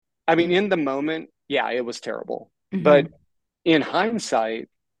I mean, in the moment, yeah, it was terrible. But Hmm. in hindsight,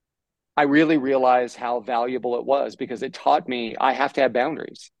 I really realized how valuable it was because it taught me I have to have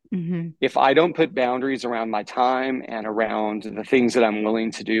boundaries. Hmm. If I don't put boundaries around my time and around the things that I'm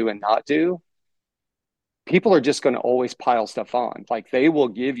willing to do and not do, people are just going to always pile stuff on. Like they will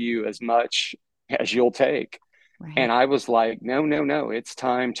give you as much as you'll take. And Right. I was like, no, no, no. It's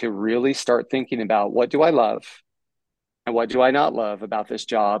time to really start thinking about what do I love and what do I not love about this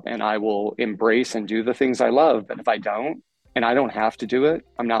job? And I will embrace and do the things I love. But if I don't, and I don't have to do it,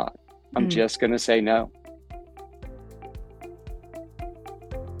 I'm not. I'm Mm. just going to say no.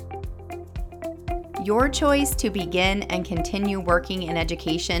 Your choice to begin and continue working in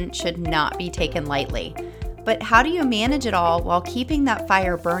education should not be taken lightly. But how do you manage it all while keeping that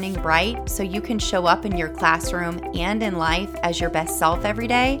fire burning bright so you can show up in your classroom and in life as your best self every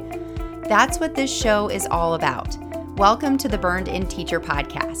day? That's what this show is all about. Welcome to the Burned In Teacher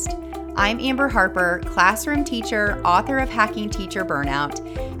podcast. I'm Amber Harper, classroom teacher, author of Hacking Teacher Burnout,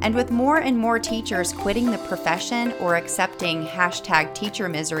 and with more and more teachers quitting the profession or accepting #teacher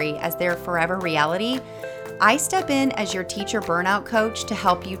misery as their forever reality, I step in as your teacher burnout coach to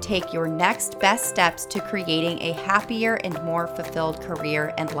help you take your next best steps to creating a happier and more fulfilled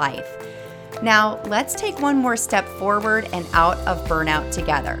career and life. Now, let's take one more step forward and out of burnout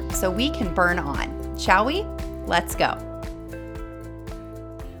together so we can burn on. Shall we? Let's go.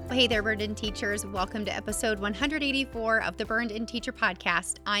 Well, hey there, Burned In Teachers. Welcome to episode 184 of the Burned In Teacher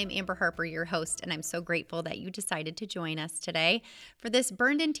podcast. I'm Amber Harper, your host, and I'm so grateful that you decided to join us today for this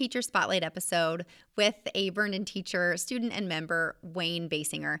Burned In Teacher Spotlight episode with a Burned In Teacher student and member, Wayne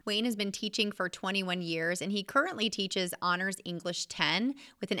Basinger. Wayne has been teaching for 21 years, and he currently teaches Honors English 10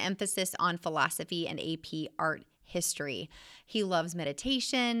 with an emphasis on philosophy and AP Art history. He loves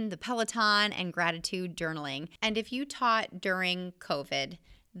meditation, the Peloton, and gratitude journaling. And if you taught during COVID,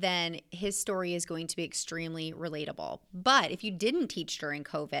 then his story is going to be extremely relatable. But if you didn't teach during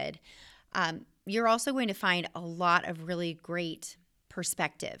COVID, you're also going to find a lot of really great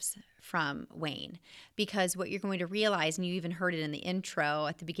perspectives from Wayne, because what you're going to realize, and you even heard it in the intro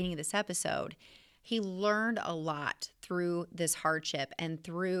at the beginning of this episode, he learned a lot through this hardship and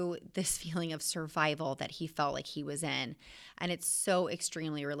through this feeling of survival that he felt like he was in. And it's so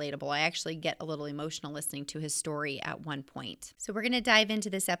extremely relatable. I actually get a little emotional listening to his story at one point. So we're going to dive into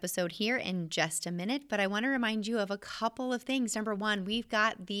this episode here in just a minute, but I want to remind you of a couple of things. Number one, we've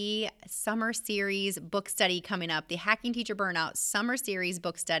got the summer series book study coming up, the Hacking Teacher Burnout Summer Series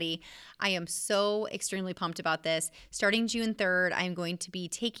book study. I am so extremely pumped about this. Starting June 3rd, I'm going to be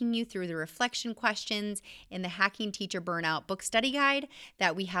taking you through the reflection questions in the Hacking Teacher Burnout book study guide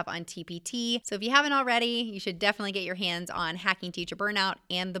that we have on TPT. So if you haven't already, you should definitely get your hands on Hacking Teacher Burnout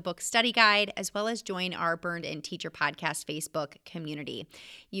and the book study guide, as well as join our Burned In Teacher podcast Facebook community.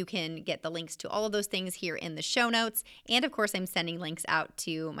 You can get the links to all of those things here in the show notes. And of course, I'm sending links out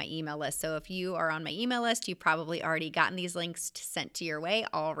to my email list. So if you are on my email list, you've probably already gotten these links sent to your way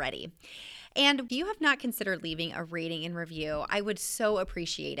already. And if you have not considered leaving a rating and review, I would so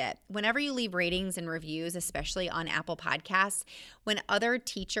appreciate it. Whenever you leave ratings and reviews, especially on Apple Podcasts, when other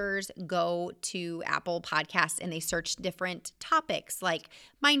teachers go to Apple Podcasts and they search different topics like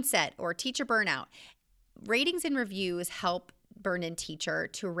mindset or teacher burnout, ratings and reviews help Burned In Teacher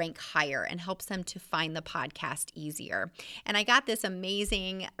to rank higher and helps them to find the podcast easier. And I got this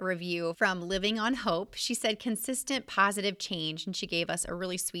amazing review from Living on Hope. She said, consistent positive change, and she gave us a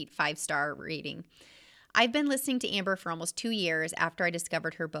really sweet 5-star rating. I've been listening to Amber for almost 2 years after I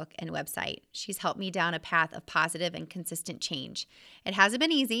discovered her book and website. She's helped me down a path of positive and consistent change. It hasn't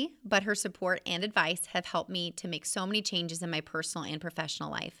been easy, but her support and advice have helped me to make so many changes in my personal and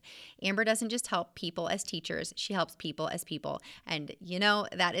professional life. Amber doesn't just help people as teachers, she helps people as people. And you know,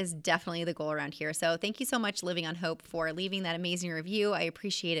 that is definitely the goal around here. So thank you so much, Living on Hope, for leaving that amazing review. I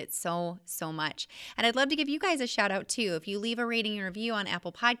appreciate it so, so much. And I'd love to give you guys a shout out too. If you leave a rating and review on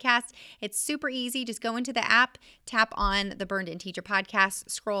Apple Podcasts, it's super easy. Just go into the app, tap on the Burned In Teacher podcast,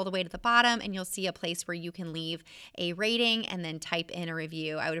 scroll all the way to the bottom, and you'll see a place where you can leave a rating and then type in a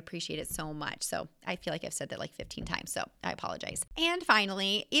review. I would appreciate it so much. So I feel like I've said that like 15 times, so I apologize. And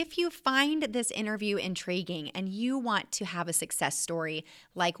finally, if you find this interview intriguing and you want to have a success story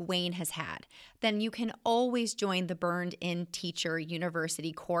like Wayne has had, then you can always join the Burned In Teacher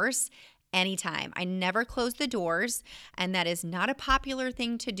University course anytime. I never close the doors, and that is not a popular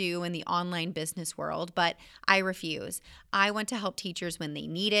thing to do in the online business world, but I refuse. I want to help teachers when they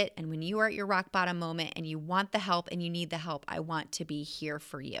need it, and when you are at your rock bottom moment and you want the help and you need the help, I want to be here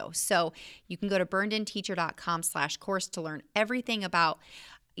for you. So you can go to burnedinteacher.com/course to learn everything about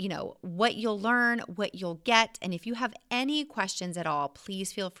what you'll learn, what you'll get. And if you have any questions at all,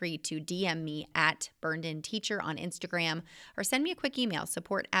 please feel free to DM me at BurnedInTeacher on Instagram or send me a quick email,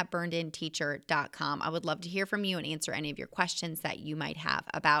 support@burnedinteacher.com. I would love to hear from you and answer any of your questions that you might have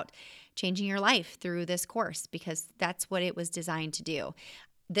about changing your life through this course, because that's what it was designed to do.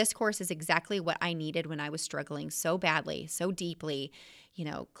 This course is exactly what I needed when I was struggling so badly, so deeply,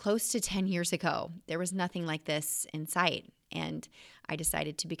 close to 10 years ago. There was nothing like this in sight. And I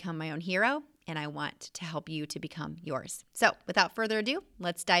decided to become my own hero, and I want to help you to become yours. So without further ado,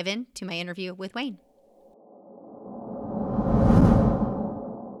 let's dive into my interview with Wayne.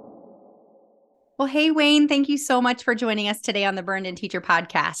 Well, hey, Wayne, thank you so much for joining us today on the Burned In Teacher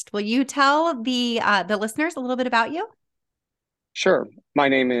podcast. Will you tell the listeners a little bit about you? Sure. My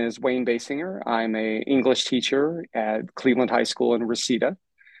name is Wayne Basinger. I'm an English teacher at Cleveland High School in Reseda.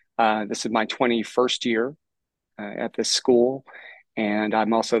 This is my 21st year at this school, and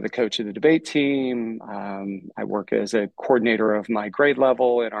I'm also the coach of the debate team. I work as a coordinator of my grade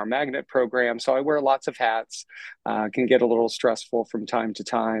level in our magnet program, so I wear lots of hats. Can get a little stressful from time to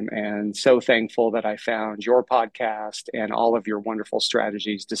time, and so thankful that I found your podcast and all of your wonderful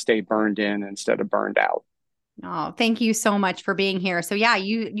strategies to stay burned in instead of burned out. Oh, thank you so much for being here. So yeah,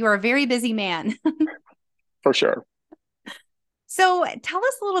 you are a very busy man. For sure. So tell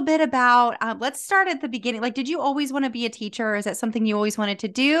us a little bit about, let's start at the beginning. Like, did you always want to be a teacher? Is that something you always wanted to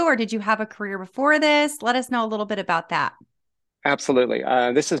do? Or did you have a career before this? Let us know a little bit about that. Absolutely.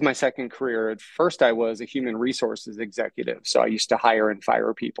 This is my second career. At first, I was a human resources executive. So I used to hire and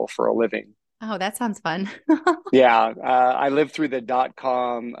fire people for a living. Oh, that sounds fun. Yeah, I lived through the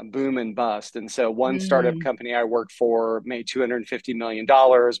dot-com boom and bust. And so one startup Mm, company I worked for made $250 million.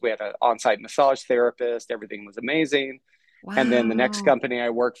 We had an on-site massage therapist. Everything was amazing. And then the next wow. company I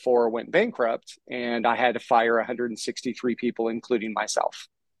worked for went bankrupt, and I had to fire 163 people, including myself.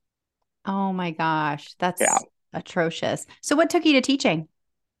 Oh my gosh. Yeah. That's atrocious. So what took you to teaching?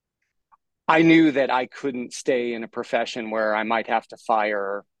 I knew that I couldn't stay in a profession where I might have to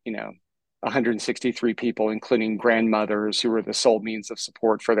fire, 163 people, including grandmothers who were the sole means of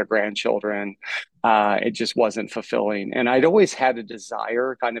support for their grandchildren. It just wasn't fulfilling. And I'd always had a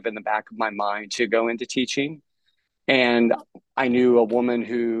desire kind of in the back of my mind to go into teaching. And I knew a woman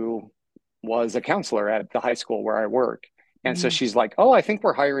who was a counselor at the high school where I work. And so Mm, she's like, "Oh, I think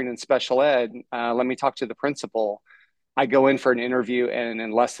we're hiring in special ed. Let me talk to the principal." I go in for an interview, and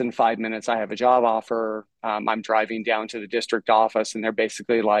in less than 5 minutes, I have a job offer. I'm driving down to the district office, and they're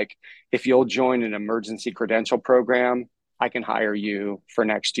basically like, "If you'll join an emergency credential program, I can hire you for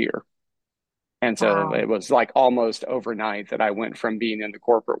next year." And so wow. it was like almost overnight that I went from being in the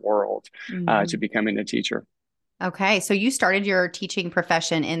corporate world to Mhm. becoming a teacher. Okay. So you started your teaching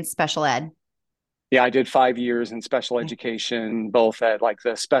profession in special ed. Yeah, I did 5 years in special education, both at like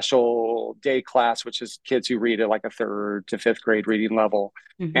the special day class, which is kids who read at like a third to fifth grade reading level,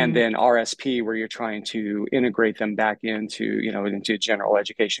 and Mm-hmm. then RSP, where you're trying to integrate them back into general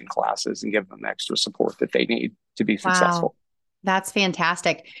education classes and give them extra support that they need to be Wow. successful. That's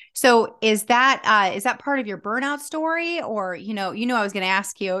fantastic. So is that part of your burnout story, or I was going to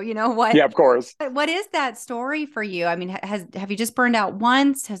ask you, Yeah, of course. what is that story for you? I mean, have you just burned out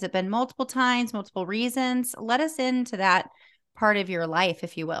once? Has it been multiple times, multiple reasons? Let us into that part of your life,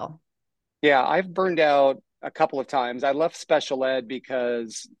 if you will. Yeah, I've burned out a couple of times. I left special ed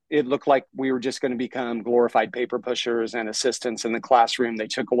because it looked like we were just going to become glorified paper pushers and assistants in the classroom. They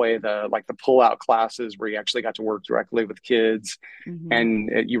took away the pull-out classes where you actually got to work directly with kids, Mm-hmm. and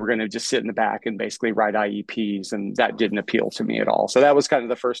you were going to just sit in the back and basically write IEPs, and that didn't appeal to me at all. So that was kind of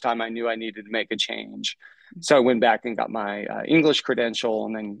the first time I knew I needed to make a change. So I went back and got my English credential,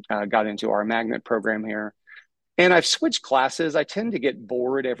 and then got into our magnet program here. And I've switched classes. I tend to get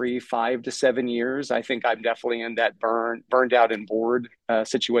bored every 5 to 7 years. I think I'm definitely in that burned out and bored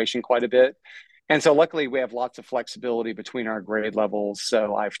situation quite a bit. And so luckily we have lots of flexibility between our grade levels.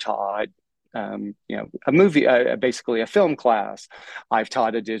 So I've taught, a movie, basically a film class. I've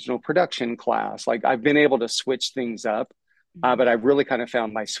taught a digital production class. Like I've been able to switch things up. Mm-hmm. But I've really kind of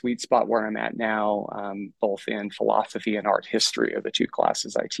found my sweet spot where I'm at now, both in philosophy and art history are the two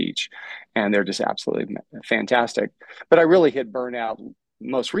classes I teach. And they're just absolutely fantastic. But I really hit burnout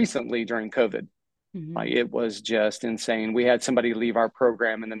most recently during COVID. Like Mm-hmm. it was just insane. We had somebody leave our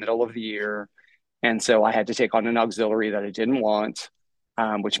program in the middle of the year. And so I had to take on an auxiliary that I didn't want,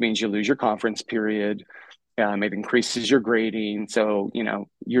 which means you lose your conference period. It increases your grading. So,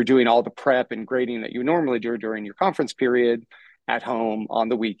 you're doing all the prep and grading that you normally do during your conference period at home on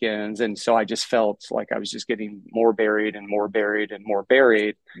the weekends. And so I just felt like I was just getting more buried and more buried and more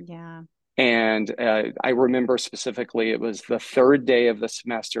buried. Yeah. And I remember specifically, it was the third day of the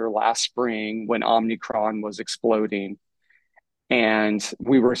semester last spring when Omicron was exploding. And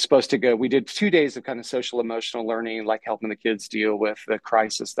we were supposed to go, we did 2 days of kind of social emotional learning, like helping the kids deal with the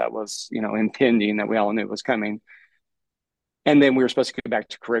crisis that was, impending, that we all knew was coming. And then we were supposed to go back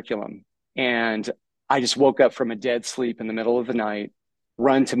to curriculum. And I just woke up from a dead sleep in the middle of the night,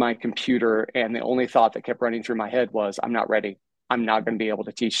 run to my computer. And the only thought that kept running through my head was, I'm not ready. I'm not going to be able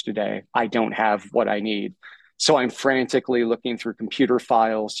to teach today. I don't have what I need. So I'm frantically looking through computer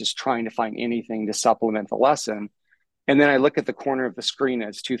files, just trying to find anything to supplement the lesson. And then I look at the corner of the screen and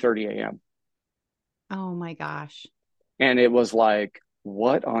it's 2:30 a.m. Oh my gosh. And it was like,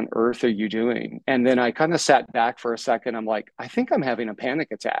 what on earth are you doing? And then I kind of sat back for a second. I'm like, I think I'm having a panic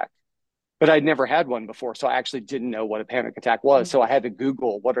attack, but I'd never had one before. So I actually didn't know what a panic attack was. So I had to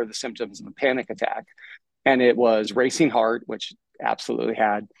Google what are the symptoms of a panic attack. And it was racing heart, which absolutely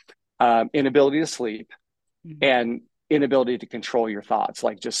had, inability to sleep, Mhm. and inability to control your thoughts,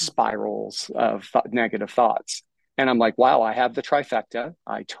 like just spirals of negative thoughts. And I'm like, wow, I have the trifecta.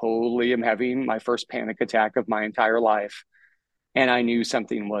 I totally am having my first panic attack of my entire life. And I knew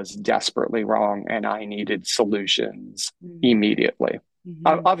something was desperately wrong and I needed solutions immediately.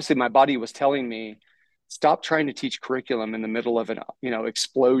 Mhm. Obviously, my body was telling me, stop trying to teach curriculum in the middle of an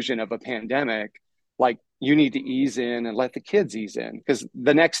explosion of a pandemic. Like, you need to ease in and let the kids ease in, because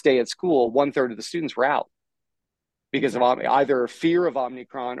the next day at school, 1/3 of the students were out because of Exactly. either fear of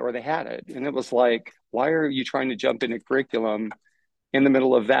Omicron or they had it. And it was like, why are you trying to jump into curriculum in the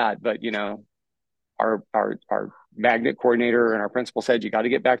middle of that? But our magnet coordinator and our principal said, you got to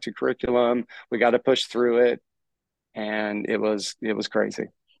get back to curriculum. We got to push through it. And it was crazy.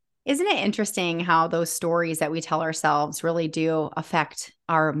 Isn't it interesting how those stories that we tell ourselves really do affect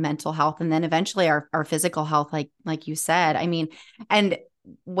our mental health and then eventually our physical health, like you said? I mean, and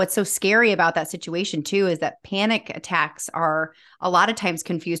what's so scary about that situation too is that panic attacks are a lot of times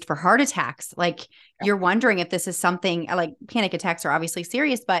confused for heart attacks. Like, Yeah. you're wondering if this is something like panic attacks are obviously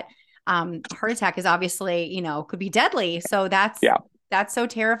serious, but heart attack is obviously, could be deadly. So Yeah. that's so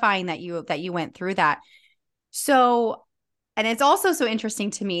terrifying that you went through that. So, and it's also so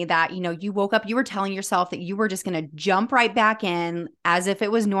interesting to me that, you woke up, you were telling yourself that you were just going to jump right back in as if it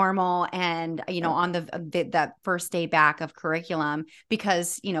was normal. And, Yeah. on that first day back of curriculum,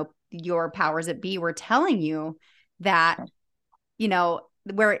 because, your powers that be were telling you that,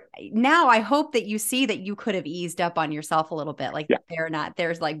 where now I hope that you see that you could have eased up on yourself a little bit. Like, Yeah.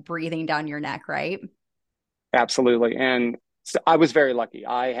 there's like breathing down your neck, right? Absolutely. And so I was very lucky.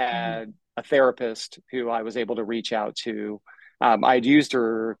 I Mhm. had a therapist who I was able to reach out to. I'd used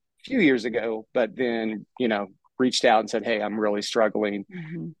her a few years ago, but then, reached out and said, hey, I'm really struggling,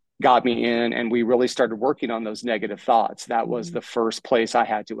 Mhm. got me in, and we really started working on those negative thoughts. That was Mhm. the first place I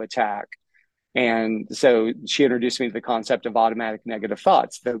had to attack. And so she introduced me to the concept of automatic negative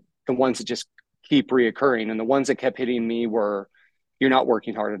thoughts, the ones that just keep reoccurring. And the ones that kept hitting me were, you're not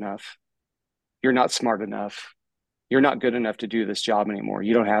working hard enough. You're not smart enough. You're not good enough to do this job anymore.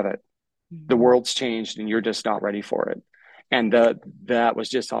 You don't have it. The Mhm. world's changed and you're just not ready for it. And that was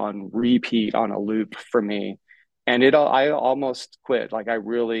just on repeat, on a loop for me. And I almost quit. Like,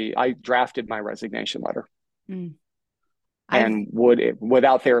 I drafted my resignation letter, Mm. I've and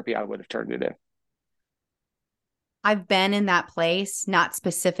without therapy, I would have turned it in. I've been in that place, not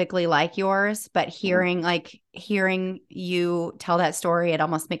specifically like yours, but Mhm. hearing you tell that story, it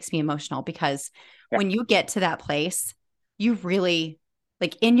almost makes me emotional because Yeah. when you get to that place, you really,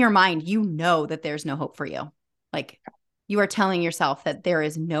 like, in your mind, that there's no hope for you. Like, you are telling yourself that there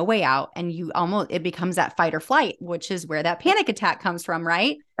is no way out, and it becomes that fight or flight, which is where that Yeah. panic attack comes from,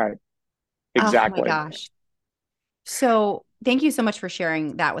 right? Right. Oh my Exactly. gosh. So, thank you so much for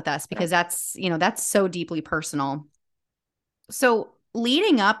sharing that with us because that's so deeply personal. So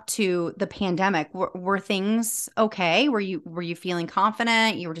leading up to the pandemic, were things okay? Were you feeling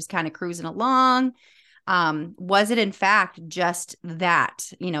confident? You were just kind of cruising along? Was it in fact just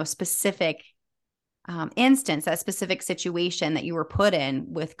that, specific instance, that specific situation that you were put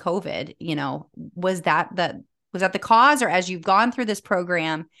in with COVID? Was that the cause, or as you've gone through this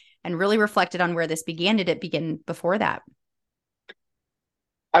program and really reflected on where this began, did it begin before that?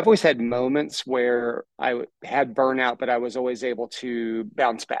 I've always had moments where had burnout, but I was always able to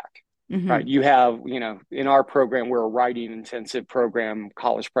bounce back. Right. Mm-hmm. You have, in our program, we're a writing intensive program,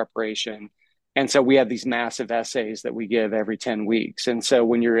 college preparation. And so we have these massive essays that we give every 10 weeks. And so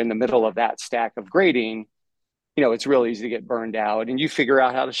when you're in the middle of that stack of grading, it's real easy to get burned out, and you figure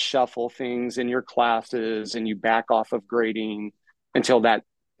out how to shuffle things in your classes and you back off of grading until that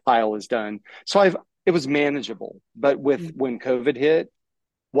pile is done. So it was manageable. But when COVID hit,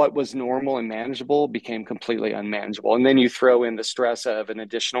 what was normal and manageable became completely unmanageable. And then you throw in the stress of an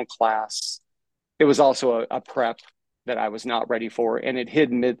additional class. It was also a prep that I was not ready for, and it hit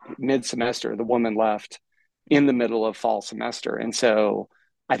mid semester. The woman left in the middle of fall semester, and so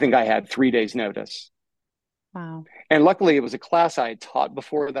I think I had 3 days notice. Wow. And luckily, it was a class I had taught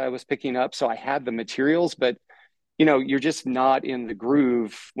before that I was picking up, so I had the materials. But you're just not in the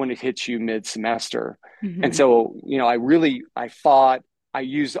groove when it hits you mid semester. And Mm-hmm. so, I fought. I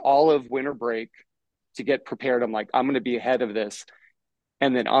used all of winter break to get prepared. I'm like, I'm going to be ahead of this.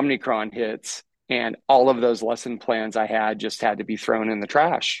 And then Omicron hits, and all of those lesson plans I had just had to be thrown in the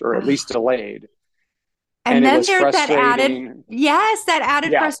trash or at least delayed. And And it then was there's that added, frustrating. yes, that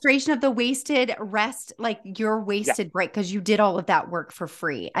added Yeah, frustration of the wasted rest, like your yeah, wasted break, because you did all of that work for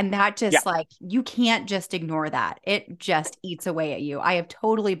free. And that yeah, just like, you can't just ignore that. It just eats away at you. I have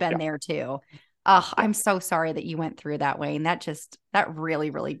totally been yeah, there too. Oh, yeah, I'm so sorry that you went through that way. And that really,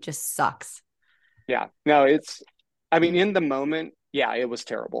 really just sucks. yeah. No, I mean, in the moment, yeah, it was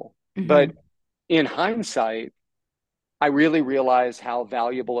terrible. Mm-hmm. But in hindsight, I really realized how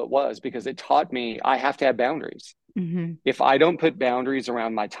valuable it was because it taught me I have to have boundaries. Mm-hmm. If I don't put boundaries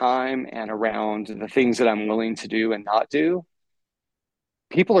around my time and around the things that I'm willing to do and not do,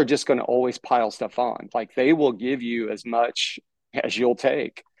 people are just going to always pile stuff on. Like they will give you as much as you'll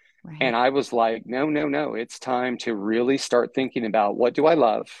take. And Right. I was like, no, no, no. It's time to really start thinking about what do I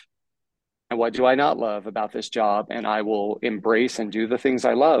love and what do I not love about this job? And I will embrace and do the things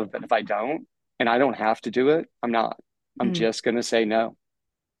I love. But if I don't, and I don't have to do it, I'm not. I'm Mm, just going to say no.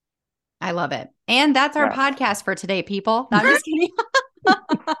 I love it. And that's our Yeah. podcast for today, people. No, I'm just kidding.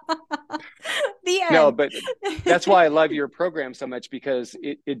 The No, end. but that's why I love your program so much because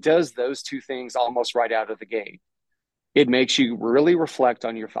it does those two things almost right out of the gate. It makes you really reflect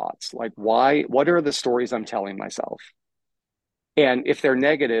on your thoughts. Like, what are the stories I'm telling myself? And if they're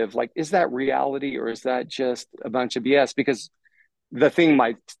negative, like, is that reality or is that just a bunch of BS? Because the thing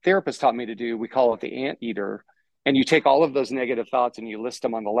my therapist taught me to do, we call it the anteater. And you take all of those negative thoughts and you list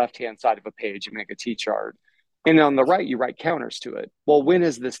them on the left hand side of a page. You make a T chart. And on the right, you write counters to it. Well, when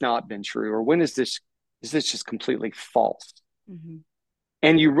has this not been true? Or when is this just completely false? Mhm.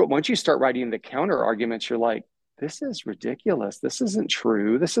 And once you start writing the counter arguments, you're like, this is ridiculous. This isn't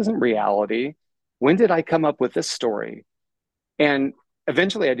true. This isn't reality. When did I come up with this story? And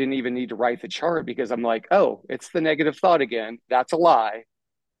eventually I didn't even need to write the chart because I'm like, oh, it's the negative thought again. That's a lie.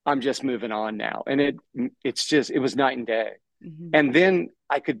 I'm just moving on now. And it was night and day. Mhm. And then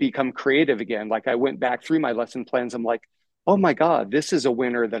I could become creative again. Like I went back through my lesson plans. I'm like, oh my God, this is a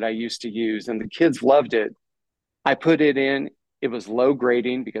winner that I used to use. And the kids loved it. I put it in. It was low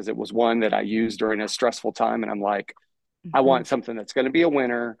grading because it was one that I used during a stressful time. And I'm like, I Mhm. want something that's going to be a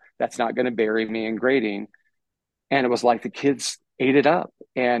winner, that's not going to bury me in grading. And it was like the kids ate it up.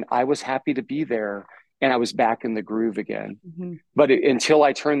 And I was happy to be there. And I was back in the groove again. Mhm. But until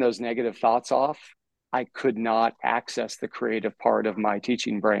I turned those negative thoughts off, I could not access the creative part of my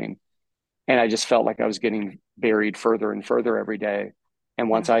teaching brain. And I just felt like I was getting buried further and further every day. And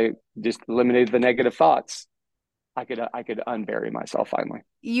Yeah. once I just eliminated the negative thoughts, I could unbury myself finally.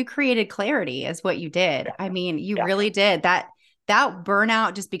 You created clarity is what you did. Yeah, I mean, you yeah, really did. That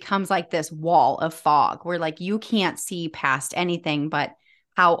burnout just becomes like this wall of fog where like you can't see past anything but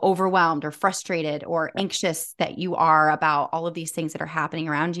how overwhelmed or frustrated or yeah, anxious that you are about all of these things that are happening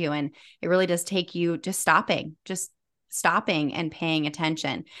around you. And it really does take you just stopping and paying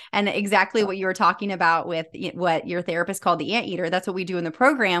attention. And exactly yeah, what you were talking about with what your therapist called the anteater, that's what we do in the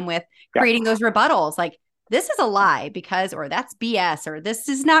program with yeah, creating those rebuttals. Like, this is a lie because, or that's BS, or this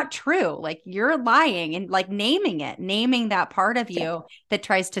is not true. Like you're lying and like naming that part of yeah. you that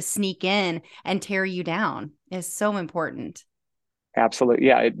tries to sneak in and tear you down is so important. Absolutely.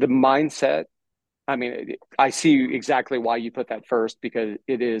 Yeah. The mindset. I mean, I see exactly why you put that first because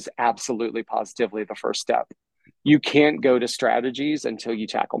it is absolutely positively the first step. You can't go to strategies until you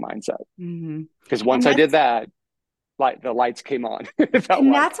tackle mindset. Mm-hmm. Because And once I did that's that, like the lights came on. It felt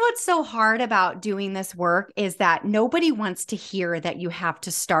And like, that's what's so hard about doing this work is that nobody wants to hear that you have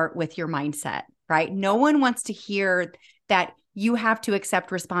to start with your mindset, right? No one wants to hear that you have to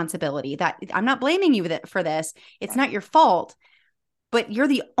accept responsibility, that I'm not blaming you for this. It's not your fault, but you're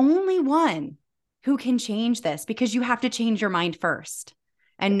the only one who can change this because you have to change your mind first.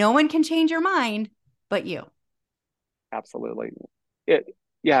 And no one can change your mind but you. absolutely. It,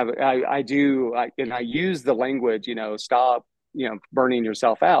 yeah, I do. And I use the language, stop, burning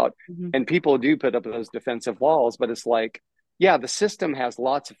yourself out. Mhm. And people do put up those defensive walls, but it's like, yeah, the system has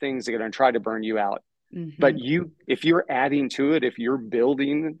lots of things that are going to try to burn you out. But Mhm. if you're adding to it, if you're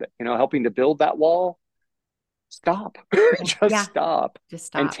building, helping to build that wall, stop. Yeah. Just Yeah. stop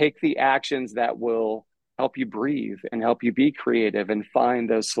Just and stop. take the actions that will help you breathe and help you be creative and find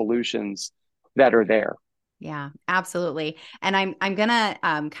those solutions that are there. Yeah, absolutely. And I'm gonna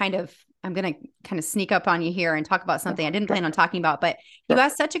I'm gonna kind of sneak up on you here and talk about something I didn't Sure, plan on talking about, but you sure.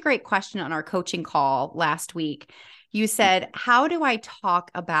 asked such a great question on our coaching call last week. You said, "How do I talk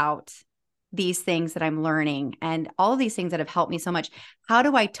about these things that I'm learning and all of these things that have helped me so much? How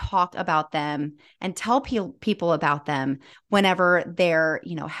do I talk about them and tell people about them whenever they're,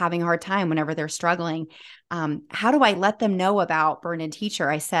 having a hard time, whenever they're struggling? How do I let them know about Burn and Teacher?"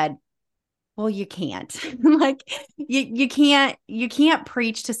 I said, well, you can't. Like you can't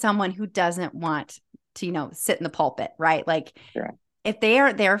preach to someone who doesn't want to, sit in the pulpit, right? Like Yeah, if they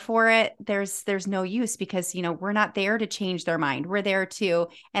aren't there for it, there's no use because, we're not there to change their mind. We're there to,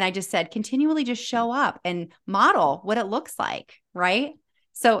 and I just said, continually just show up and model what it looks like, right?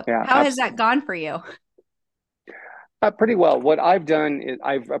 So yeah, how has that absolutely. gone for you? Pretty well. What I've done is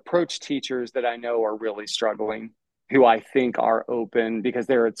I've approached teachers that I know are really struggling, who I think are open because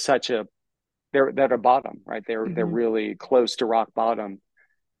they're at such a they're at a bottom, right? They're Hmm. really close to rock bottom.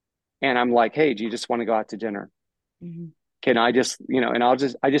 And I'm like, hey, do you just want to go out to dinner? Hmm. Can I just, and I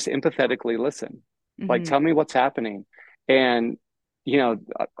just empathetically listen. Like, Hmm. tell me what's happening. And, you know,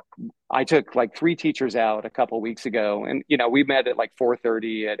 I took like three teachers out a couple of weeks ago, and we met at like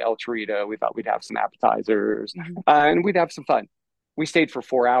 4:30 at El Torito. We thought we'd have some appetizers, Hmm. and we'd have some fun. We stayed for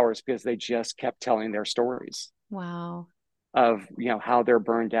 4 hours because they just kept telling their stories Wow. of how they're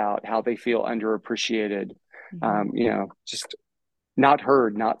burned out, how they feel underappreciated, Hmm. just not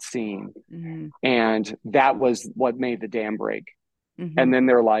heard, not seen, Hmm. and that was what made the dam break. Hmm. And then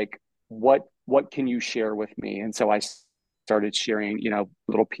they're like, what can you share with me? And so I started sharing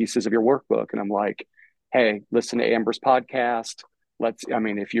little pieces of your workbook, and I'm like, hey, listen to Amber's podcast. I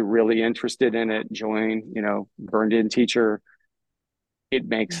mean, if you're really interested in it, join Burned In Teacher. It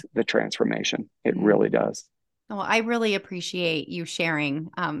makes the transformation. It really does. Well, I really appreciate you sharing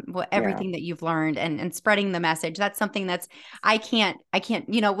Yeah, everything that you've learned and spreading the message. That's something that's I can't,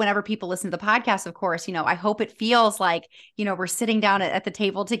 whenever people listen to the podcast, of course, I hope it feels like, we're sitting down at the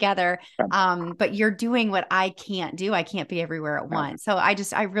table together. yeah, But you're doing what I can't do. I can't be everywhere at yeah. once. So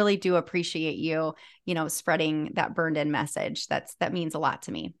I really do appreciate you, spreading that burned in message. That means a lot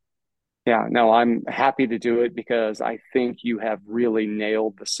to me. Yeah, no, I'm happy to do it because I think you have really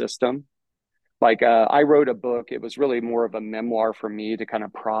nailed the system. Like I wrote a book. It was really more of a memoir for me to kind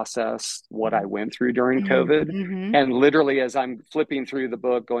of process what I went through during COVID. Mm-hmm. And literally, as I'm flipping through the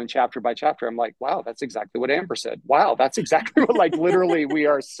book, going chapter by chapter, I'm like, wow, that's exactly what Amber said. Wow, that's exactly what, like, literally, we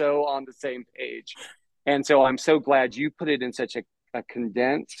are so on the same page. And so I'm so glad you put it in such a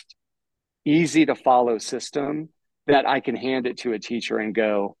condensed, easy to follow system that I can hand it to a teacher and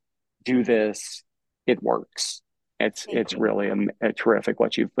go, do this. It works. Thank It's you. really a terrific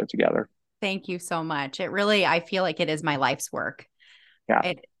what you've put together. Thank you so much. I feel like it is my life's work.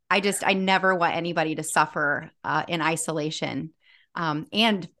 Yeah. I never want anybody to suffer in isolation,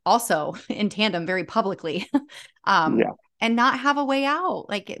 and also in tandem, very publicly, Yeah. and not have a way out.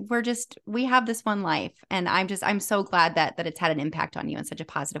 Like we have this one life, and I'm so glad that it's had an impact on you in such a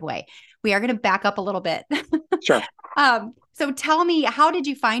positive way. We are going to back up a little bit. Sure. So tell me, how did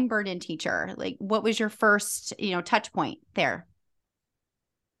you find Burn In Teacher? Like, what was your first, touch point there?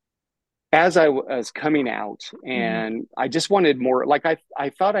 As I was coming out, Hmm. and I just wanted more, like I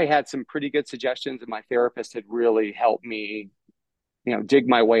thought I had some pretty good suggestions, and my therapist had really helped me, dig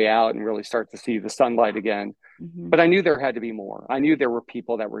my way out and really start to see the sunlight again. Hmm. But I knew there had to be more. I knew there were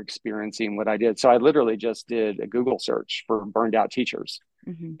people that were experiencing what I did. So I literally just did a Google search for burned out teachers.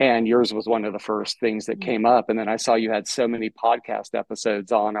 Hmm. And yours was one of the first things that came up. And then I saw you had so many podcast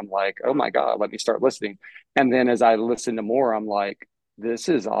episodes on. I'm like, oh my God, let me start listening. And then as I listened to more, I'm like, this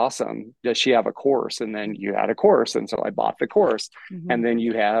is awesome. Does she have a course? And then you had a course. And so I bought the course. Hmm. And then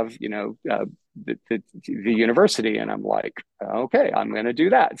you have, the university. And I'm like, okay, I'm going to do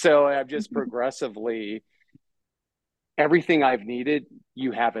that. So I've just progressively, everything I've needed,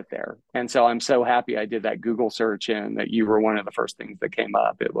 you have it there. And so I'm so happy I did that Google search and that you were one of the first things that came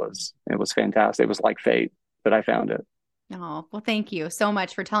up. It was fantastic. It was like fate that I found it. Oh, well, thank you so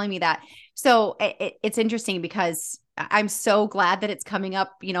much for telling me that. So it's interesting because I'm so glad that it's coming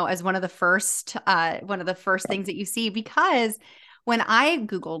up, as one of the first things that you see, because when I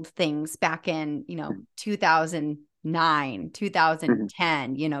Googled things back in, 2009, Mm-hmm.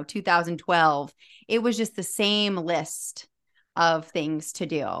 2010, 2012, it was just the same list of things to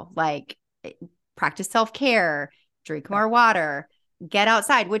do, like practice self-care, drink Yeah. more water, get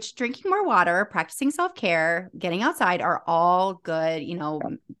outside, which drinking more water, practicing self care, getting outside are all good,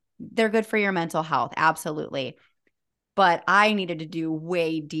 Yeah. They're good for your mental health. Absolutely. But I needed to do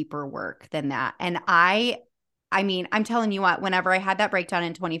way deeper work than that. And I mean, I'm telling you what, whenever I had that breakdown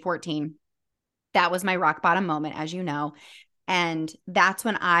in 2014, that was my rock bottom moment, as you know. And that's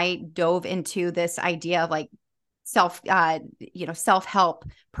when I dove into this idea of like self-help,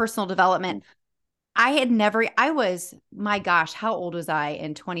 personal development. I was, my gosh, how old was I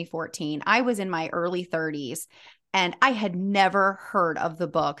in 2014? I was in my early 30s and I had never heard of the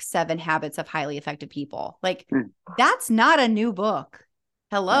book, Seven Habits of Highly Effective People. Like, Mm. that's not a new book.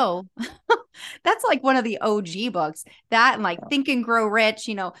 No, Hello. That's like one of the OG books. That and like no. Think and Grow Rich,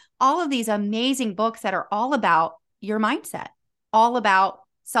 all of these amazing books that are all about your mindset, all about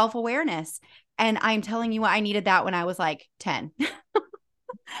self awareness. And I'm telling you what, I needed that when I was like 10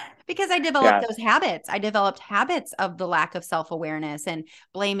 because I developed Yeah, those habits. I developed habits of the lack of self-awareness and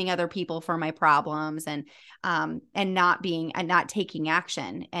blaming other people for my problems and not taking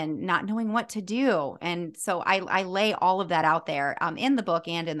action and not knowing what to do. And so I lay all of that out there in the book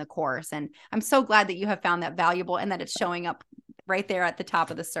and in the course. And I'm so glad that you have found that valuable and that it's showing up right there at the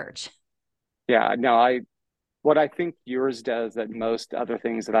top of the search. yeah. No, what I think yours does that most other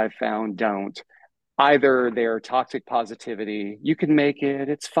things that I've found don't. Either they're toxic positivity, you can make it,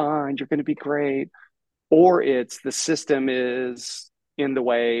 it's fine, you're going to be great, or it's the system is in the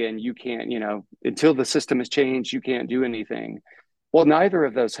way and you can't, until the system has changed, you can't do anything. Well, neither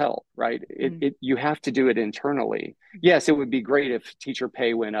of those help, right? Mm-hmm. You have to do it internally. Yes, it would be great if teacher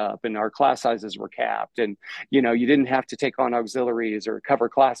pay went up and our class sizes were capped and, you didn't have to take on auxiliaries or cover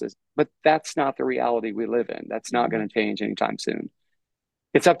classes, but that's not the reality we live in. That's not Mm-hmm. going to change anytime soon.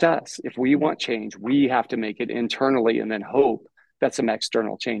 It's up to us. If we want change, we have to make it internally and then hope that some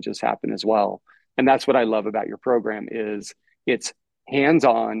external changes happen as well. And that's what I love about your program is it's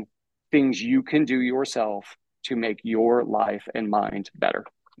hands-on things you can do yourself to make your life and mind better.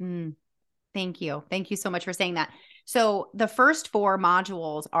 Mm. Thank you. Thank you so much for saying that. So the first four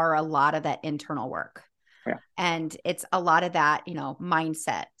modules are a lot of that internal work. Yeah. And it's a lot of that,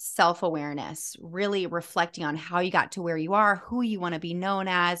 mindset, self-awareness, really reflecting on how you got to where you are, who you want to be known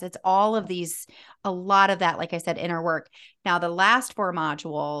as. It's all of these, a lot of that, like I said, inner work. Now, the last four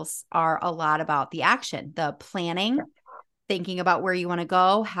modules are a lot about the action, the planning, Yeah. thinking about where you want to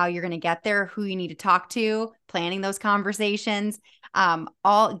go, how you're going to get there, who you need to talk to, planning those conversations,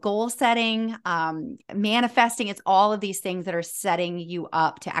 all goal setting, manifesting. It's all of these things that are setting you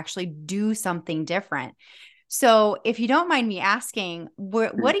up to actually do something different. So if you don't mind me asking,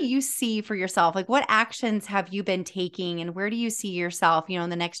 what do you see for yourself? Like, what actions have you been taking and where do you see yourself, in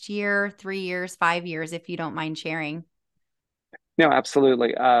the next year, 3 years, 5 years, if you don't mind sharing? No,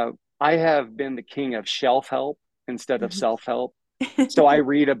 absolutely. I have been the king of shelf help instead of self help. So I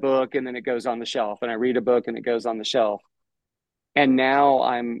read a book and then it goes on the shelf, and I read a book and it goes on the shelf. And now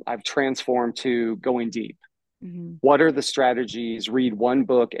I've transformed to going deep. Mhm. What are the strategies? Read one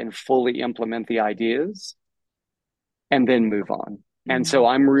book and fully implement the ideas and then move on. And so Mhm.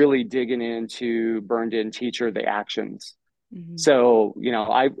 I'm really digging into burned in teacher, the actions. Mhm. So,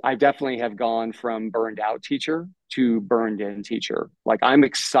 I definitely have gone from burned out teacher to burned in teacher. Like I'm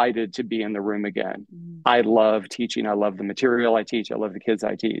excited to be in the room again. Mhm. I love teaching. I love the material I teach. I love the kids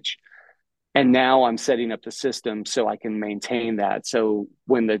I teach. And now I'm setting up the system so I can maintain that. So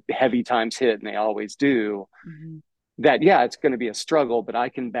when the heavy times hit, and they always do, Mhm. that, yeah, it's going to be a struggle, but I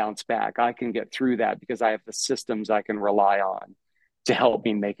can bounce back. I can get through that because I have the systems I can rely on to help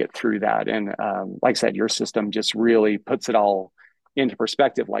me make it through that. And like I said, your system just really puts it all into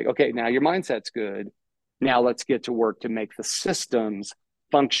perspective. Like, okay, now your mindset's good. Now let's get to work to make the systems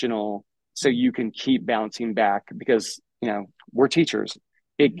functional so Mhm. you can keep bouncing back because, we're teachers.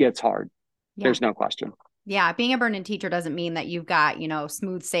 It Mhm. gets hard. Yeah. There's no question. Yeah, being a burn-in teacher doesn't mean that you've got,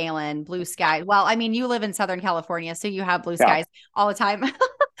 smooth sailing, blue sky. Well, I mean, you live in Southern California, so you have blue Yeah. skies all the time.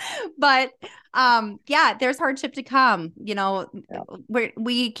 But yeah, there's hardship to come. Yeah.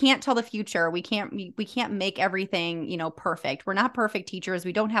 We can't tell the future. We can't make everything, perfect. We're not perfect teachers.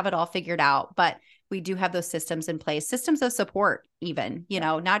 We don't have it all figured out, but we do have those systems in place, systems of support even,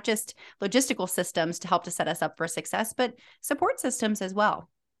 Yeah. not just logistical systems to help to set us up for success, but support systems as well.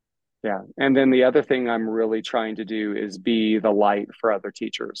 Yeah. And then the other thing I'm really trying to do is be the light for other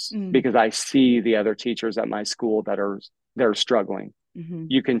teachers Mm. because I see the other teachers at my school that are they're struggling. Mhm.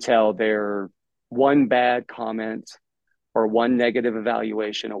 You can tell they're one bad comment or one negative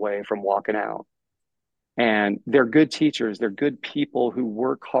evaluation away from walking out. And they're good teachers, they're good people who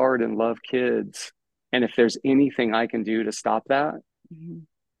work hard and love kids. And if there's anything I can do to stop that, Mhm.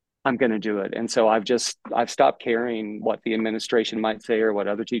 I'm going to do it. And so I've stopped caring what the administration might say or what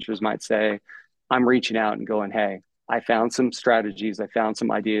other teachers might say. I'm reaching out and going, hey, I found some strategies. I found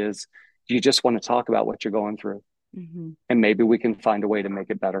some ideas. Do you just want to talk about what you're going through? Mm-hmm. And maybe we can find a way to make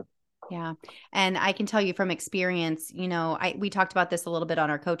it better. Yeah. And I can tell you from experience, we talked about this a little bit on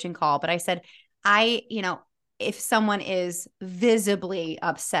our coaching call, but I said, if someone is visibly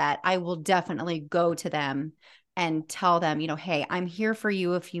upset, I will definitely go to them and tell them, hey, I'm here for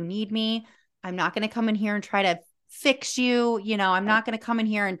you if you need me. I'm not going to come in here and try to fix you. I'm not going to come in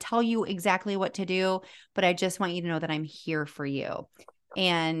here and tell you exactly what to do, but I just want you to know that I'm here for you.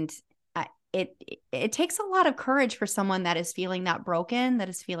 And it it takes a lot of courage for someone that is feeling that broken, that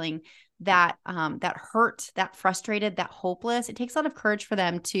is feeling that that hurt, that frustrated, that hopeless. It takes a lot of courage for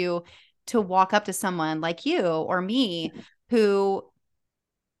them to walk up to someone like you or me, who,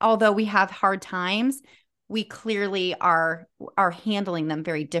 although we have hard times, we clearly are handling them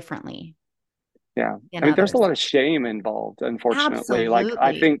very differently Yeah. than I mean, there's a others. lot of shame involved, unfortunately. Like, I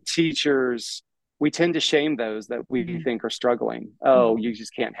Absolutely. think teachers, we tend to shame those that we Mhm. think are struggling. Oh, Mhm. you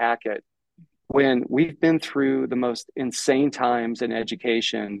just can't hack it. When we've been through the most insane times in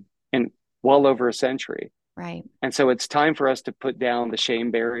education in well over a century. Right. And so it's time for us to put down the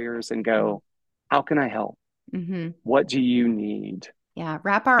shame barriers and go, how can I help? Mm-hmm. What do you need? Yeah,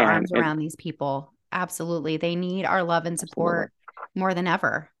 wrap our arms And around these people. Absolutely. They need our love and absolutely. support more than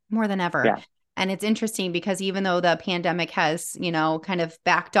ever, more than ever. Yeah. And it's interesting because even though the pandemic has, kind of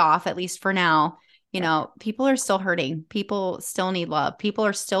backed off, at least for now, people are still hurting. People still need love. People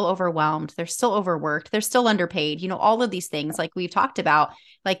are still overwhelmed. They're still overworked. They're still underpaid. All of these things, like we've talked about,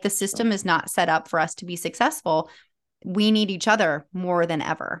 like the system is not set up for us to be successful. We need each other more than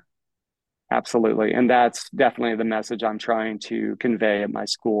ever. Absolutely. And that's definitely the message I'm trying to convey at my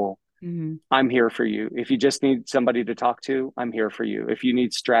school. Mm-hmm. I'm here for you. If you just need somebody to talk to, I'm here for you. If you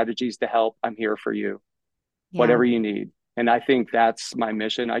need strategies to help, I'm here for you. Yeah. Whatever you need. And I think that's my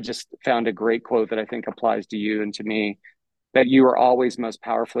mission. I just found a great quote that I think applies to you and to me, that you are always most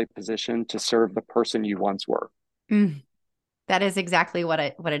powerfully positioned to serve the person you once were. Mm. That is exactly what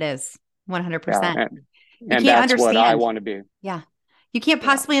it is. Yeah. 100%. You And can't that's what I understand. want to be. Yeah. You can't Yeah,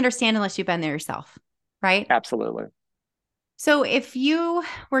 possibly understand unless you've been there yourself, right? absolutely. So if you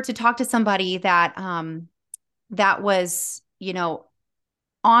were to talk to somebody that was,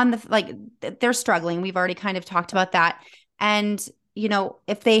 on the like they're struggling, we've already kind of talked about that. And,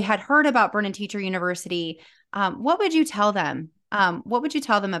 if they had heard about Burn and Teacher University, what would you tell them? What would you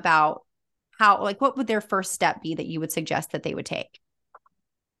tell them about how, like, what would their first step be that you would suggest that they would take?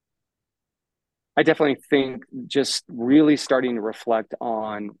 I definitely think just really starting to reflect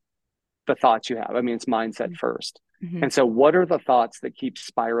on the thoughts you have. I mean, it's mindset first. Mm-hmm. And so what are the thoughts that keep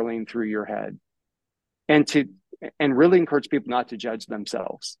spiraling through your head? And to and really encourage people not to judge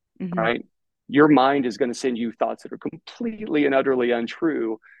themselves, Mm-hmm. right? Your mind is going to send you thoughts that are completely and utterly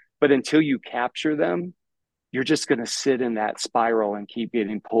untrue, but until you capture them, you're just going to sit in that spiral and keep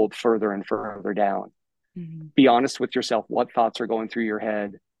getting pulled further and further down. Mm-hmm. Be honest with yourself, what thoughts are going through your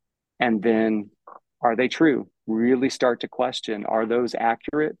head, and then are they true? Really start to question, are those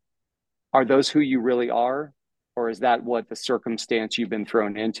accurate? Are those who you really are? Or is that what the circumstance you've been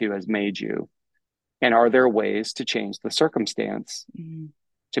thrown into has made you? And are there ways to change the circumstance Mm-hmm.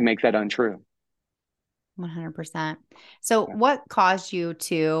 to make that untrue? 100%. So what caused you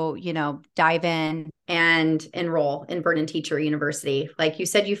to, dive in and enroll in Burn and Teacher University? Like you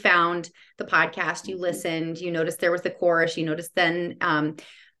said, you found the podcast, you listened, you noticed there was the course, you noticed then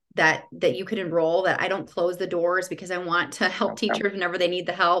that you could enroll, that I don't close the doors because I want to help teachers whenever they need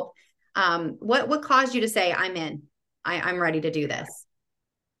the help. What caused you to say, I'm in, I'm ready to do this?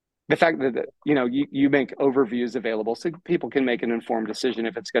 The fact that you make overviews available so people can make an informed decision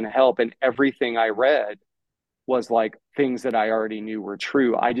if it's going to help. And everything I read was like things that I already knew were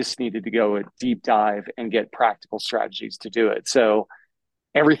true. I just needed to go a deep dive and get practical strategies to do it. So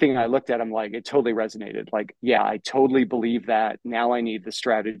everything I looked at, I'm like, it totally resonated. Like, yeah, I totally believe that. Now I need the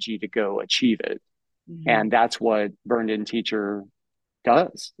strategy to go achieve it. Mm-hmm. And that's what Burned In Teacher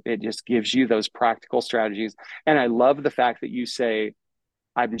does. It just gives you those practical strategies. And I love the fact that you say,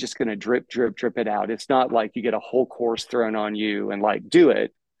 I'm just going to drip, drip, drip it out. It's not like you get a whole course thrown on you and like, do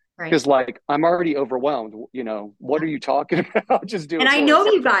it. Right. Because like, I'm already overwhelmed. What are you talking about? Just do And a I know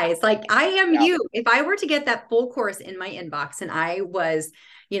course. you guys, like I am Yeah. you. If I were to get that full course in my inbox and I was,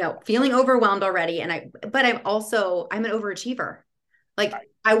 feeling overwhelmed already, but I'm an overachiever. Like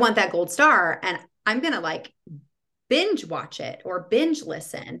I want that gold star and I'm going to like binge watch it or binge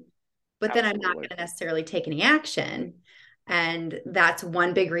listen, but then I'm not Absolutely. going to necessarily take any action. And that's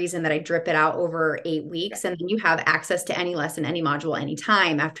one big reason that I drip it out over 8 weeks. And then you have access to any lesson, any module,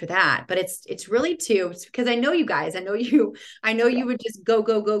 anytime after that. But it's really it's because I know you guys, I know you Yeah. would just go,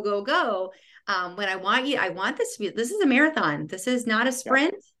 go, go, go, go. when I want this is a marathon. This is not a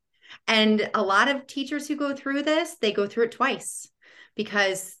sprint. And a lot of teachers who go through this, they go through it twice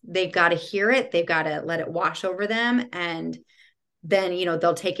because they've got to hear it. They've got to let it wash over them. And then,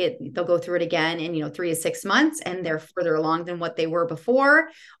 they'll go through it again in, 3 to 6 months, and they're further along than what they were before,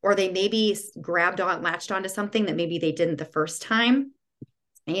 or they maybe latched onto something that maybe they didn't the first time.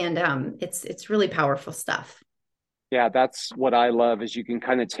 And it's really powerful stuff. Yeah, that's what I love is you can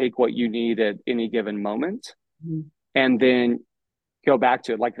kind of take what you need at any given moment and then go back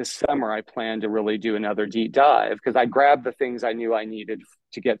to it. Like this summer, I plan to really do another deep dive because I grabbed the things I knew I needed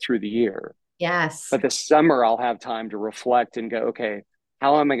to get through the year. Yes. But this summer, I'll have time to reflect and go, okay,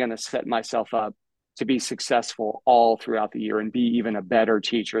 how am I going to set myself up to be successful all throughout the year and be even a better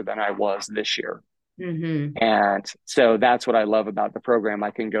teacher than I was this year? And so that's what I love about the program.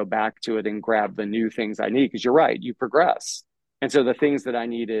 I can go back to it and grab the new things I need because you're right, you progress. And so the things that I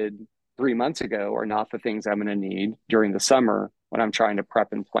needed 3 months ago are not the things I'm going to need during the summer when I'm trying to prep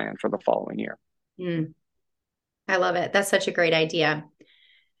and plan for the following year. I love it. That's such a great idea.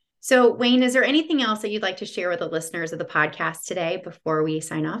 So, Wayne, is there anything else that you'd like to share with the listeners of the podcast today before we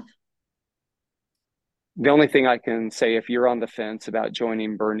sign off? The only thing I can say, if you're on the fence about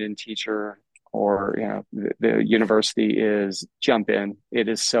joining Burned In Teacher or the university, is jump in. It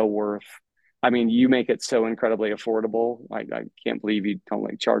is so worth. I mean, you make it so incredibly affordable. I can't believe you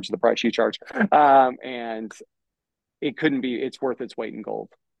don't charge the price you charge, and it couldn't be. It's worth its weight in gold.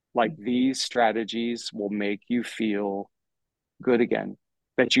 Like these strategies will make you feel good again.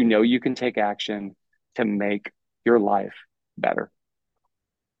 That you can take action to make your life better.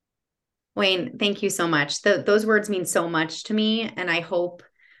 Wayne, thank you so much. Those words mean so much to me. And I hope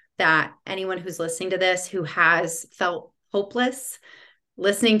that anyone who's listening to this who has felt hopeless,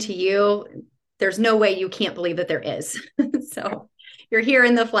 listening to you, there's no way you can't believe that there is. So you're here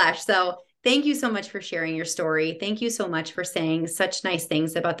in the flesh. So thank you so much for sharing your story. Thank you so much for saying such nice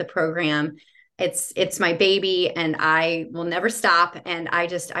things about the program. It's my baby and I will never stop. And I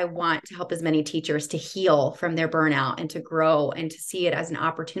want to help as many teachers to heal from their burnout and to grow and to see it as an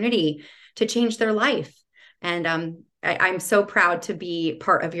opportunity to change their life. And I'm so proud to be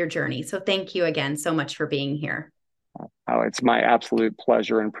part of your journey. So thank you again so much for being here. Oh, it's my absolute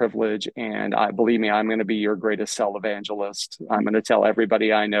pleasure and privilege. And believe me, I'm going to be your greatest cell evangelist. I'm going to tell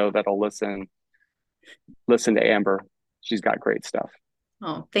everybody I know that'll listen to Amber. She's got great stuff.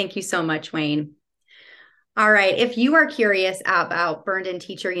 Oh, thank you so much, Wayne. All right. If you are curious about Burned In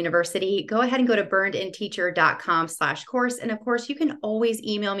Teacher University, go ahead and go to burnedinteacher.com/course. And of course, you can always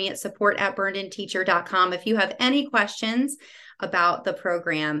email me at support@burnedinteacher.com if you have any questions about the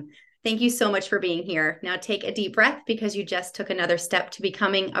program. Thank you so much for being here. Now take a deep breath because you just took another step to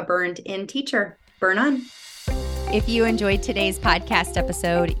becoming a Burned In teacher. Burn on. If you enjoyed today's podcast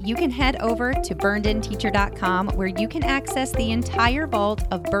episode, you can head over to burnedinteacher.com where you can access the entire vault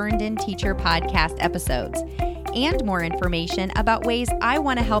of Burned In Teacher podcast episodes and more information about ways I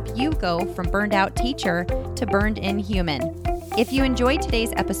want to help you go from burned out teacher to burned in human. If you enjoyed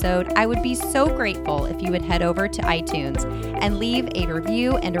today's episode, I would be so grateful if you would head over to iTunes and leave a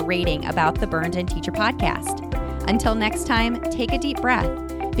review and a rating about the Burned In Teacher podcast. Until next time, take a deep breath,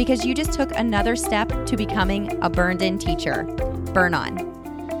 because you just took another step to becoming a burned in teacher. Burn on.